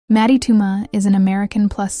Maddie Touma is an American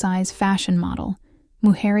plus-size fashion model,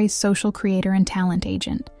 mujeres social creator and talent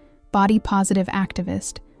agent, body-positive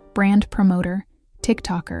activist, brand promoter,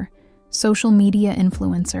 TikToker, social media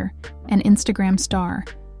influencer, and Instagram star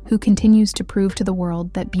who continues to prove to the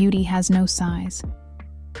world that beauty has no size.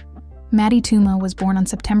 Maddie Touma was born on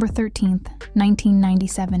September 13,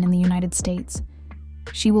 1997 in the United States.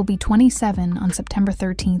 She will be 27 on September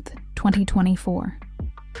 13, 2024.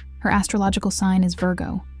 Her astrological sign is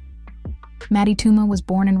Virgo. Maddie Touma was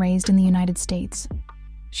born and raised in the United States.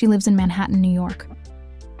 She lives in Manhattan, New York.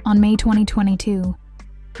 On May 2022,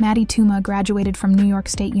 Maddie Touma graduated from New York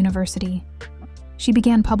State University. She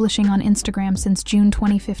began publishing on Instagram since June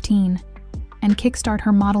 2015 and kickstarted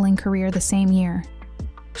her modeling career the same year.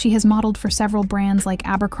 She has modeled for several brands like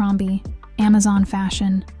Abercrombie, Amazon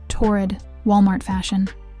Fashion, Torrid, Walmart Fashion,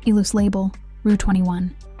 Elus Label, Rue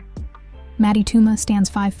 21. Maddie Touma stands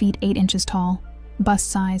 5 feet 8 inches tall, bust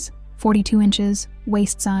size 42 inches,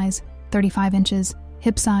 waist size 35 inches,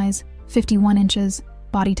 hip size 51 inches,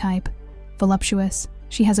 body type voluptuous.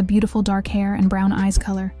 She has a beautiful dark hair and brown eyes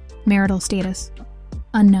color. Marital status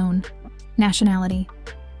unknown. Nationality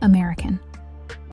American.